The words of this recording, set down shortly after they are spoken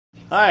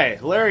Hi,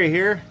 Larry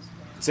here.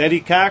 It's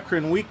Eddie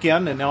Cochran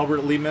weekend in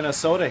Albert Lea,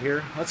 Minnesota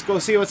here. Let's go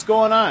see what's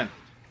going on.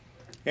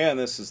 And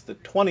this is the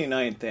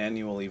 29th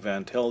annual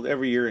event held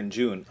every year in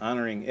June,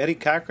 honoring Eddie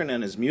Cochran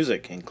and his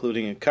music,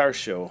 including a car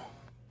show.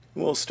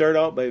 We'll start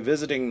out by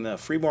visiting the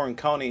Freeborn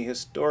County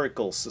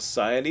Historical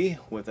Society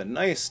with a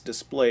nice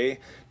display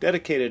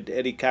dedicated to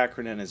Eddie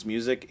Cochran and his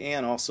music,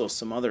 and also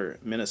some other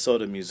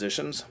Minnesota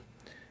musicians.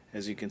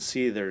 As you can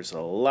see, there's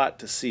a lot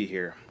to see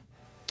here.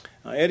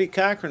 Eddie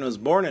Cochran was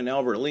born in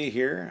Albert Lea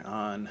here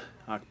on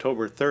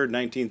October 3rd,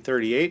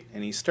 1938,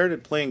 and he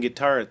started playing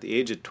guitar at the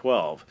age of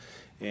 12.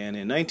 And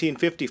in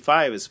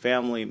 1955, his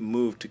family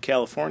moved to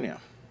California.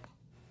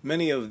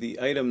 Many of the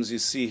items you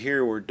see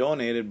here were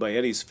donated by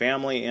Eddie's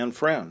family and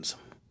friends.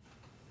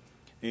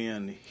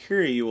 And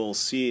here you will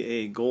see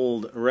a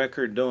gold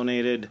record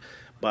donated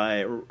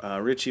by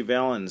Richie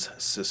Valens'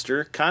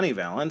 sister, Connie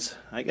Valens.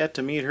 I got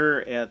to meet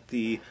her at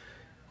the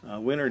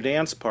winter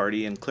dance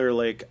party in Clear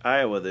Lake,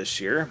 Iowa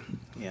this year,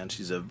 and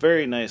she's a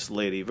very nice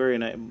lady,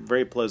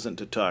 very pleasant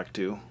to talk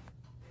to.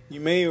 You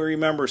may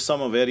remember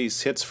some of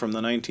Eddie's hits from the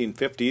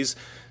 1950s.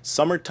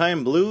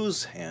 Summertime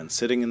Blues and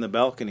Sitting in the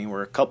Balcony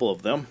were a couple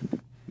of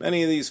them.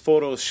 Many of these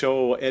photos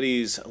show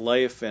Eddie's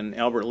life in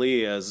Albert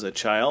Lea as a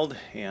child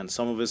and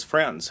some of his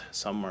friends.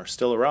 Some are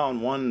still around.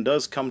 One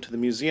does come to the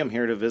museum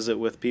here to visit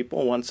with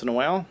people once in a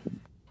while.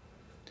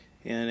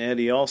 And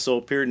Eddie also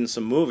appeared in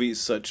some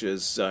movies such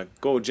as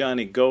Go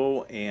Johnny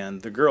Go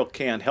and The Girl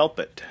Can't Help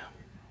It.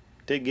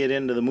 Did get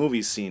into the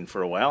movie scene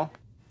for a while.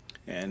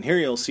 And here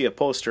you'll see a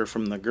poster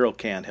from The Girl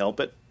Can't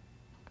Help It.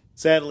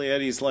 Sadly,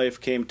 Eddie's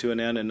life came to an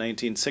end in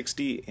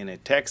 1960 in a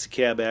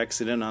taxicab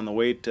accident on the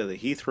way to the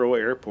Heathrow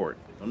Airport.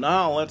 So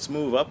now let's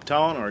move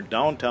uptown or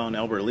downtown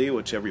Albert Lea,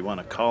 whichever you want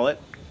to call it.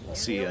 We'll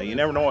see, you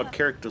never know what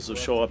characters will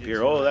show up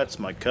here. Oh, that's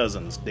my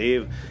cousins,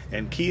 Dave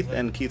and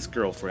Keith's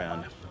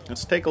girlfriend.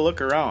 Let's take a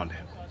look around.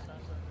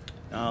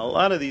 Now, a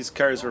lot of these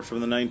cars were from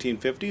the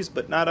 1950s,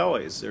 but not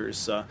always.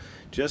 There's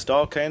just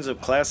all kinds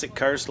of classic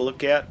cars to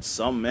look at,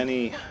 some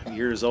many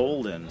years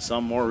old and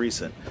some more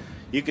recent.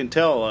 You can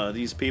tell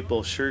these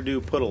people sure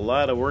do put a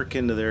lot of work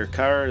into their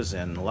cars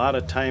and a lot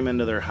of time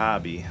into their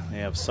hobby. They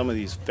have some of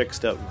these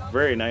fixed up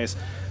very nice,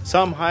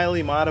 some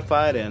highly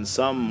modified and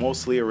some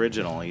mostly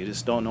original. You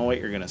just don't know what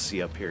you're going to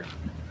see up here.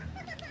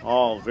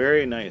 All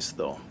very nice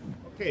though.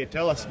 Okay,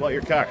 tell us about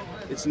your car.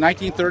 It's a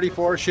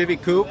 1934 Chevy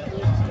Coupe.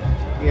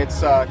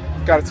 It's got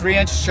a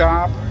 3-inch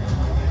chop.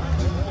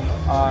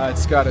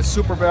 It's got a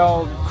Super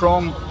Bell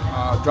chrome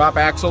drop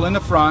axle in the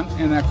front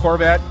and a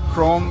Corvette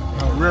chrome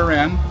rear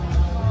end.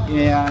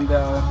 And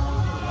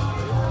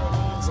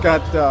it's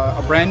got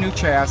a brand new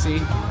chassis,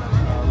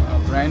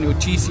 a brand new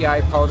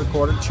TCI powder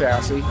coated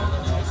chassis.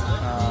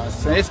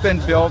 So it's been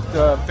built,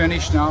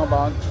 finished now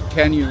about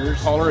 10 years.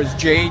 Color is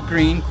jade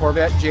green,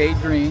 Corvette jade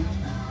green.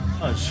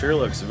 Oh, it sure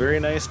looks very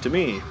nice to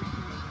me.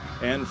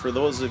 And for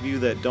those of you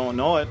that don't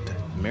know it,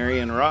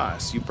 Marion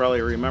Ross, you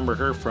probably remember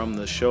her from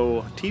the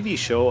TV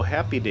show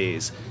Happy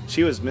Days.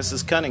 She was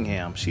Mrs.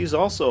 Cunningham. She's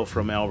also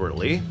from Albert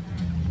Lea.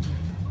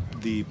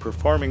 The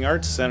Performing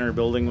Arts Center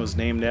building was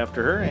named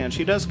after her, and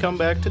she does come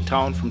back to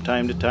town from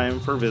time to time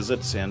for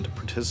visits and to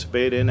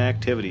participate in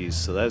activities,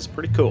 so that's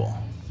pretty cool.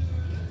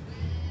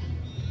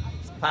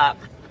 Pop.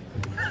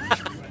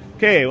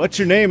 Okay, what's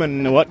your name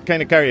and what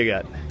kind of car you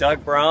got?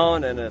 Doug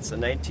Brown, and it's a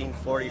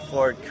 1940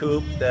 Ford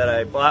Coupe that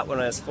I bought when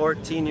I was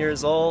 14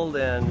 years old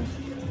and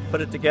put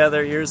it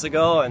together years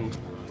ago, and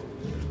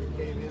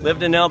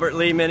lived in Albert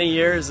Lea many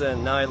years,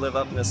 and now I live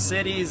up in the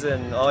cities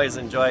and always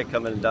enjoy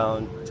coming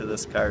down to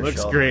this car show.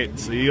 Looks great.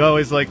 So you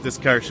always like this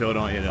car show,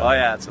 don't you? Oh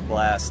yeah, it's a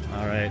blast.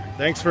 All right.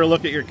 Thanks for a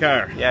look at your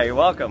car. Yeah, you're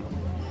welcome.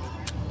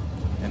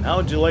 And how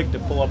would you like to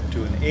pull up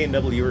to an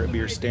A&W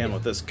beer stand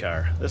with this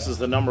car? This is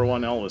the #1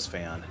 Elvis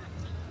fan.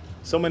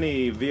 So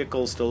many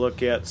vehicles to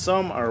look at.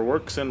 Some are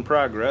works in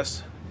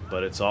progress,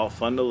 but it's all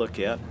fun to look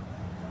at.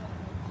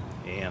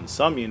 And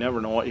some you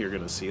never know what you're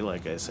going to see,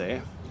 like I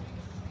say.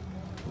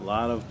 A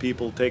lot of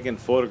people taking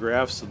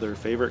photographs of their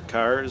favorite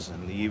cars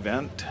and the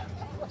event.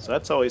 So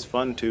that's always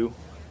fun too.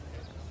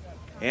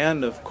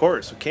 And of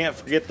course, we can't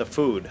forget the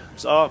food.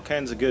 There's all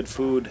kinds of good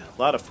food.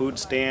 A lot of food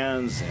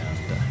stands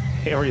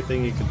and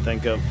everything you can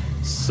think of.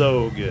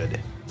 So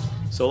good.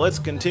 So let's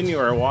continue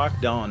our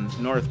walk down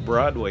North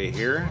Broadway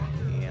here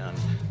and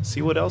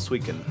see what else we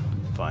can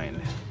find.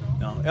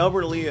 Now,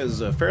 Albert Lea is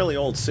a fairly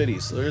old city,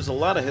 so there's a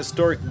lot of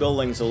historic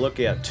buildings to look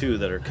at too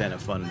that are kind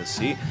of fun to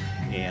see.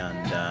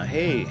 And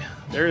hey,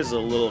 there's a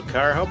little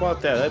car. How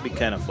about that? That'd be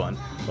kind of fun.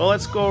 Well,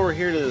 let's go over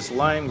here to this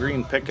lime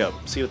green pickup,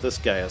 see what this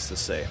guy has to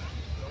say.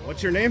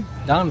 What's your name?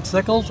 Don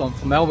Sickles. I'm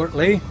from Albert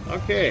Lea.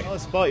 Okay, tell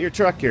us about your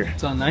truck here.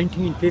 It's a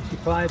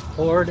 1955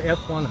 Ford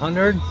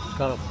F100. It's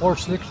got a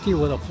 460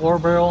 with a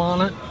 4-barrel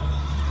on it,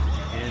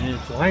 and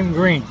it's lime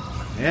green.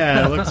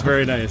 Yeah, it looks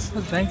very nice.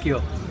 Thank you.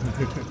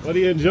 What do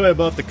you enjoy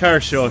about the car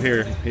show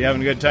here? Are you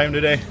having a good time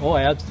today? Oh,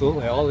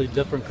 absolutely. All these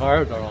different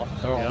cars are all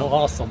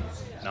awesome.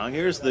 Now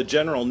here's the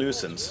general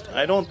nuisance.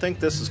 I don't think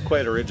this is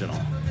quite original,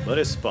 but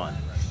it's fun.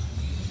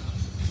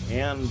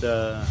 And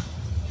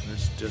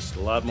There's just a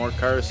lot more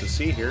cars to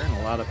see here, and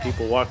a lot of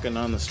people walking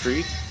on the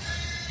street.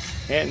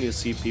 And you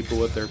see people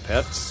with their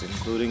pets,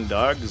 including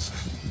dogs.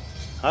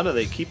 How do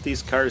they keep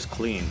these cars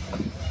clean?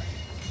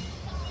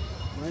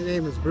 My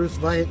name is Bruce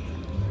Veit,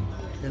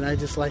 and I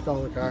just like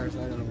all the cars.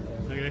 I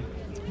don't know. Okay.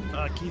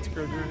 Keith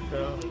Kruger,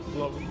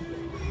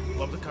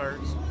 love the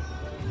cars.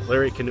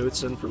 Larry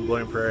Knutson from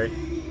Blooming Prairie.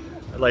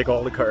 I like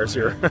all the cars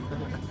here.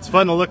 It's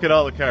fun to look at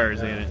all the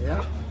cars, ain't it?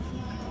 Yeah.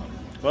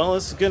 Well,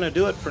 this is going to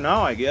do it for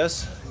now, I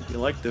guess. If you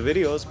like the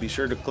videos, be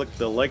sure to click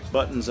the like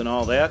buttons and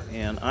all that.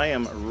 And I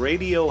am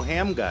Radio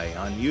Ham Guy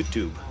on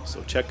YouTube,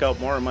 so check out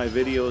more of my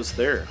videos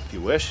there if you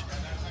wish.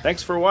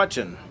 Thanks for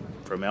watching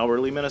from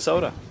Albert Lea,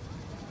 Minnesota.